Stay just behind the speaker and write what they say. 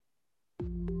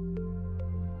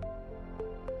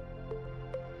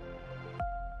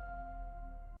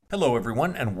Hello,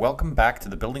 everyone, and welcome back to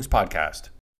the Buildings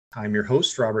Podcast. I'm your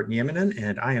host, Robert Nieminen,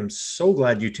 and I am so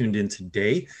glad you tuned in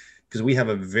today because we have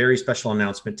a very special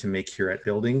announcement to make here at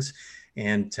Buildings.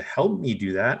 And to help me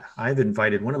do that, I've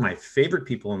invited one of my favorite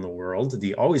people in the world,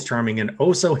 the always charming and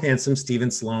oh so handsome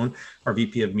Stephen Sloan, our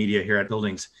VP of Media here at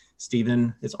Buildings.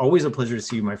 Stephen, it's always a pleasure to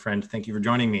see you, my friend. Thank you for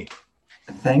joining me.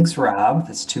 Thanks, Rob.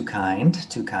 That's too kind.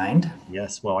 Too kind.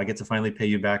 Yes, well, I get to finally pay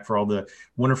you back for all the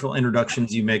wonderful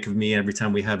introductions you make of me every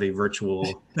time we have a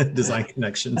virtual Design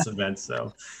Connections event.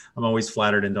 So I'm always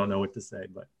flattered and don't know what to say.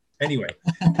 But anyway,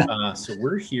 so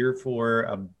we're here for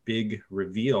a big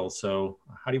reveal. So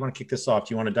how do you want to kick this off?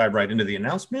 Do you want to dive right into the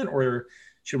announcement, or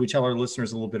should we tell our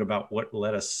listeners a little bit about what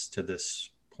led us to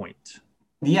this point?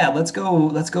 Yeah, let's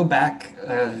go back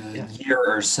a Yeah. year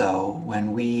or so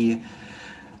when we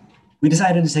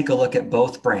decided to take a look at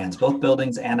both brands, both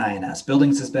Buildings and INS.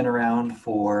 Buildings has been around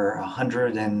for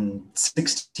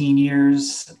 116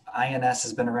 years. INS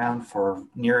has been around for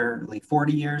nearly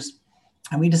 40 years.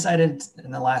 And we decided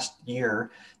in the last year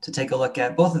to take a look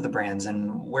at both of the brands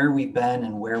and where we've been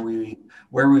and where we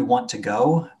want to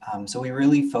go. So we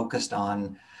really focused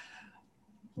on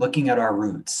looking at our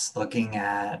roots, looking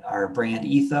at our brand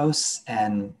ethos.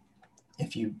 And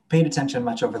if you paid attention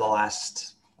much over the last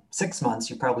 6 months,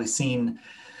 you've probably seen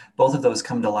both of those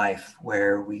come to life,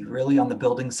 where we really on the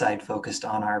building side focused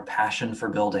on our passion for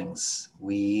buildings.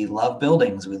 We love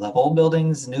buildings. We love old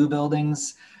buildings, new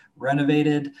buildings,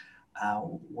 renovated.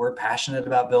 We're passionate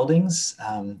about buildings,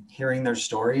 hearing their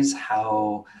stories,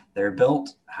 how they're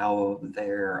built, how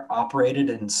they're operated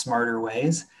in smarter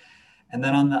ways. And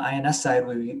then on the INS side,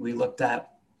 we looked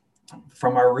at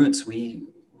from our roots, we've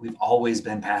always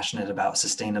been passionate about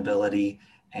sustainability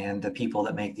and the people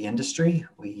that make the industry.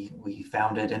 We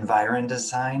founded Environ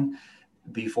Design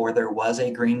before there was a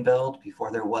green build,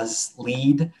 before there was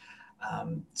LEED.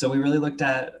 So we really looked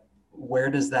at where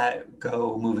does that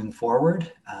go moving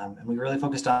forward, and we really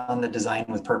focused on the design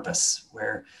with purpose,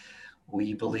 where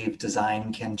we believe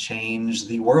design can change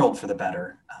the world for the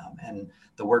better. And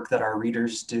the work that our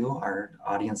readers do, our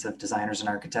audience of designers and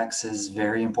architects, is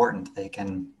very important. They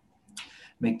can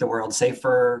make the world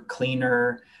safer,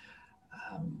 cleaner,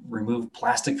 remove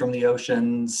plastic from the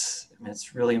oceans. I mean,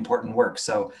 it's really important work.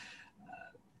 So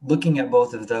looking at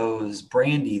both of those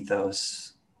brand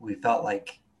ethos, we felt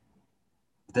like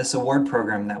this award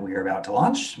program that we are about to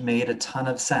launch made a ton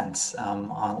of sense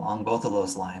on both of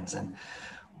those lines. And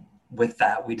with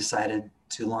that, we decided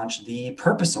to launch the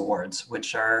Purpose Awards,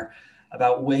 which are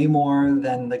about way more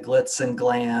than the glitz and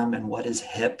glam and what is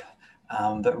hip,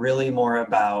 but really more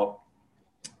about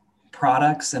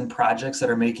products and projects that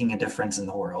are making a difference in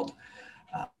the world.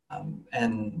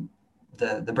 And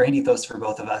the brand ethos for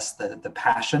both of us, the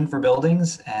passion for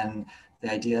buildings and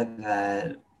the idea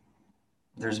that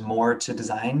there's more to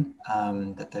design,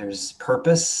 that there's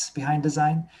purpose behind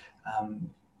design,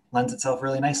 lends itself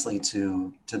really nicely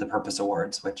to the Purpose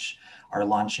Awards, which are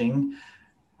launching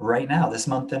right now this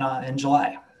month in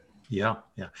July. Yeah.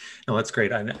 No, that's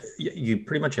great. You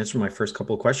pretty much answered my first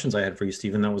couple of questions I had for you,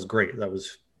 Stephen. That was great. That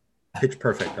was pitch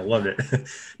perfect. I loved it.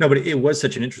 No, but it was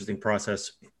such an interesting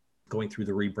process going through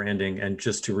the rebranding, and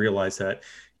just to realize that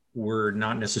we're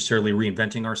not necessarily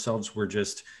reinventing ourselves. We're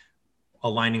just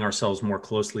aligning ourselves more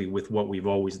closely with what we've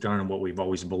always done and what we've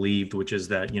always believed, which is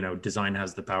that, design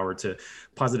has the power to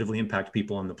positively impact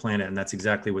people on the planet. And that's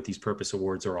exactly what these Purpose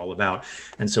Awards are all about.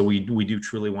 And so we do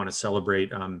truly want to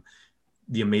celebrate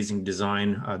the amazing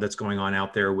design that's going on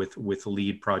out there with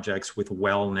LEED projects, with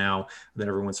WELL now that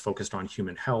everyone's focused on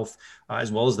human health,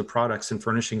 as well as the products and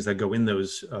furnishings that go in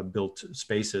those built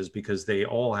spaces, because they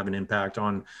all have an impact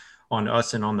on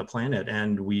us and on the planet.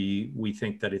 And we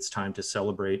think that it's time to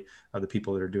celebrate the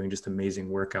people that are doing just amazing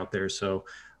work out there. So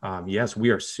yes, we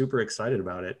are super excited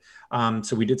about it.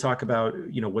 So we did talk about,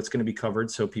 what's going to be covered.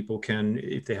 So people can,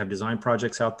 if they have design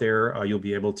projects out there, you'll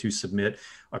be able to submit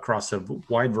across a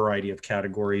wide variety of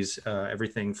categories,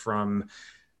 everything from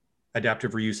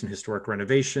adaptive reuse and historic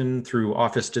renovation through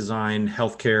office design,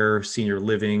 healthcare, senior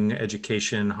living,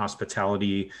 education,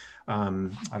 hospitality. I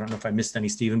don't know if I missed any,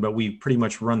 Stephen, but we pretty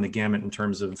much run the gamut in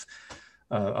terms of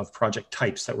project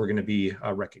types that we're going to be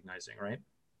recognizing, right?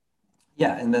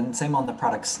 Yeah, and then same on the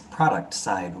product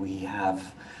side. We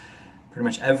have pretty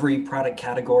much every product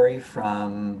category,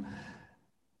 from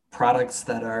products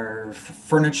that are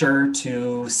furniture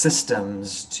to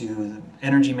systems to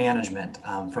energy management,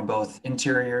 from both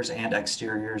interiors and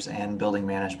exteriors and building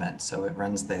management. So it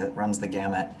runs the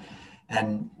gamut.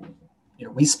 And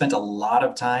we spent a lot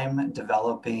of time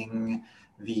developing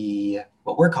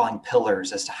what we're calling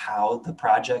pillars as to how the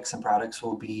projects and products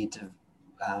will be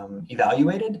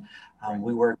evaluated.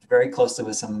 We worked very closely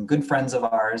with some good friends of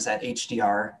ours at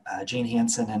HDR, Gene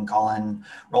Hansen and Colin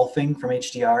Rolfing from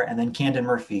HDR, and then Camden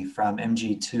Murphy from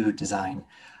MG2 Design.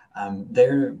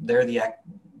 They're the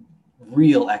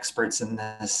real experts in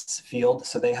this field,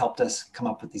 so they helped us come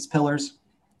up with these pillars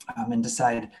and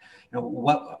decide,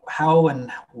 how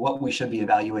and what we should be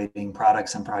evaluating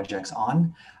products and projects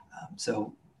on.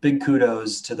 So big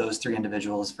kudos to those three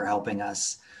individuals for helping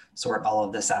us sort all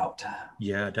of this out.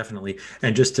 Yeah, definitely.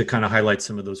 And just to kind of highlight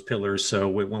some of those pillars. So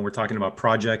when we're talking about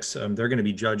projects, they're going to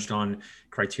be judged on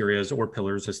criterias or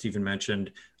pillars, as Stephen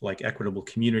mentioned, like equitable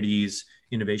communities,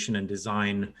 innovation and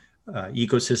design,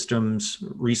 ecosystems,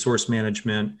 resource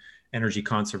management, energy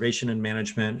conservation and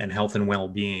management, and health and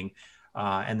well-being.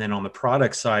 And then on the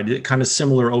product side, kind of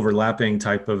similar overlapping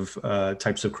types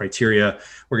of criteria.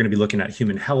 We're going to be looking at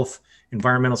human health,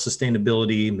 environmental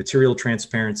sustainability, material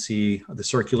transparency, the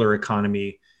circular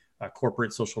economy,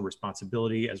 corporate social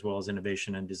responsibility, as well as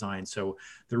innovation and design. So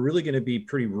they're really going to be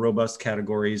pretty robust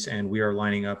categories, and we are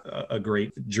lining up a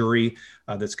great jury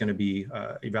that's going to be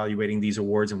evaluating these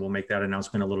awards, and we'll make that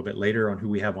announcement a little bit later on who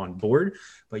we have on board.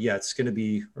 But yeah, it's going to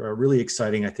be really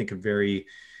exciting. I think a very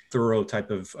thorough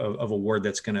type of award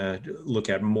that's going to look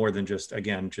at more than just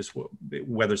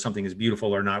whether something is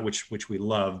beautiful or not, which we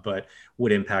love, but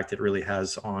what impact it really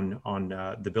has on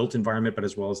the built environment, but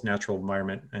as well as natural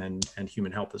environment and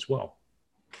human health as well.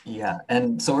 Yeah,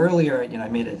 and so earlier, I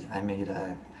made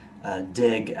a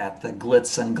dig at the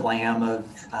glitz and glam of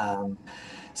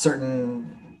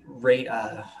certain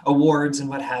awards and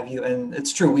what have you, and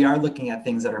it's true, we are looking at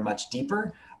things that are much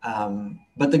deeper.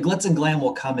 But the glitz and glam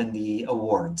will come in the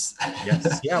awards.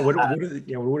 Yes. Yeah. What are you going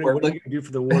to do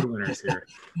for the award winners here?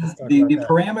 The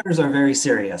parameters are very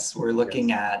serious. We're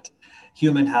looking at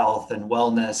human health and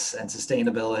wellness and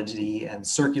sustainability and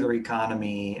circular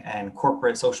economy and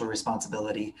corporate social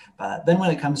responsibility. But then when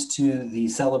it comes to the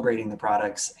celebrating the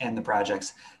products and the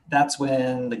projects, that's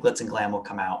when the glitz and glam will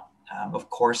come out. Of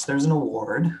course, there's an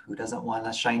award. Who doesn't want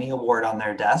a shiny award on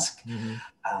their desk?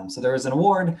 Mm-hmm. So there is an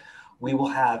award. We will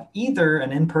have either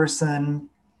an in-person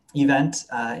event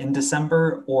in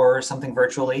December or something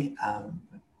virtually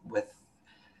with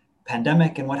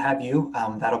pandemic and what have you.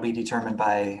 That'll be determined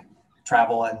by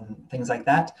travel and things like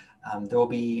that. There will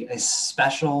be a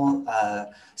special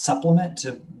supplement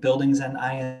to Buildings and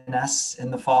INS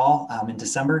in the fall in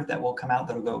December that will come out,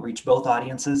 that'll go reach both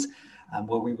audiences,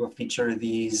 where we will feature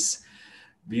these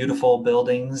beautiful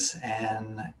buildings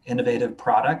and innovative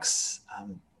products.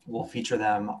 We'll feature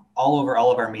them all over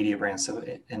all of our media brands. So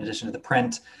in addition to the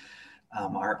print,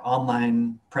 our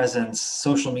online presence,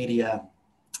 social media,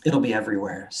 it'll be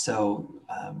everywhere. So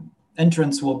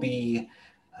entrants will be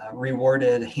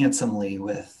rewarded handsomely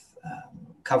with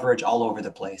coverage all over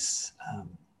the place.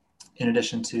 In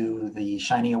addition to the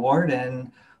Shiny Award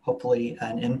and hopefully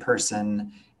an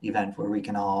in-person event where we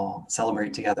can all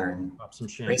celebrate together and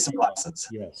raise some glasses.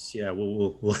 Yes, yeah,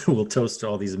 we'll toast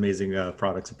all these amazing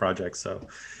products and projects. So,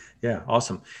 yeah,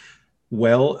 awesome.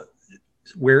 Well,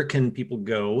 where can people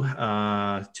go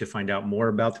to find out more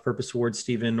about the Purpose Award,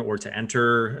 Stephen, or to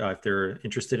enter if they're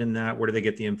interested in that? Where do they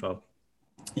get the info?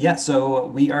 Yeah, so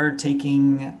we are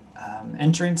taking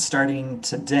entrance starting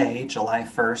today, July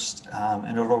 1st,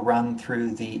 and it'll run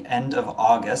through the end of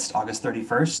August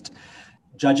 31st.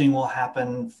 Judging will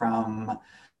happen from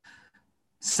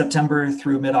September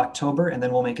through mid-October, and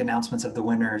then we'll make announcements of the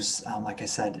winners, like I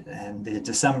said, in the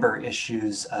December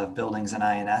issues of Buildings and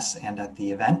INS and at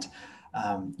the event.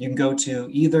 You can go to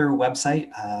either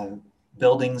website,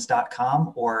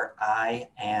 buildings.com or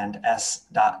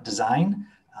IandS.design.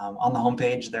 On the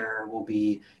homepage, there will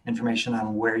be information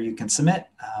on where you can submit,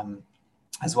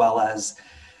 as well as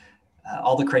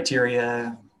all the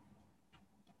criteria,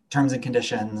 terms and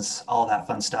conditions, all that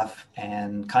fun stuff,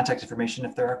 and contact information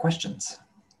if there are questions.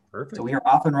 Perfect. So we are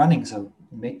off and running, so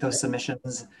make those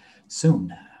submissions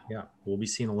soon. Yeah, we'll be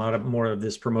seeing a lot more of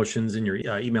this promotions in your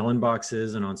email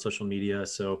inboxes and on social media.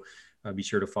 So be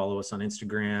sure to follow us on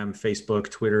Instagram, Facebook,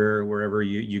 Twitter, wherever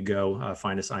you go.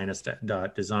 Find us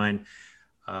ins.design.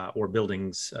 Or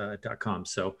buildings.com.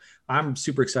 So I'm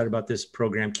super excited about this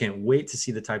program. Can't wait to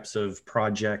see the types of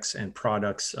projects and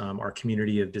products our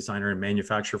community of designer and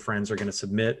manufacturer friends are going to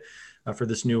submit for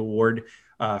this new award.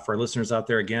 For our listeners out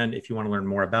there, again, if you want to learn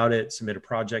more about it, submit a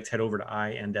project, head over to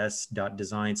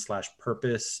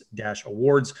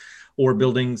inds.design/purpose-awards or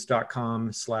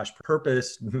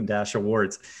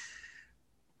buildings.com/purpose-awards.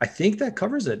 I think that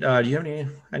covers it. Do you have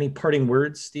any parting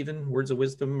words, Stephen? Words of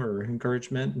wisdom or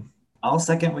encouragement? I'll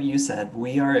second what you said.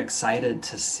 We are excited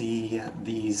to see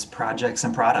these projects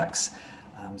and products.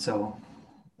 So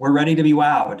we're ready to be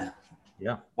wowed.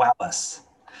 Yeah. Wow us.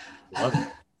 Love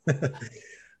it.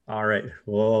 All right.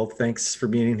 Well, thanks for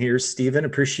being here, Stephen.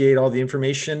 Appreciate all the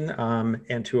information.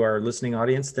 And to our listening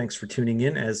audience, thanks for tuning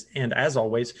in. And as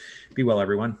always, be well,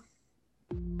 everyone.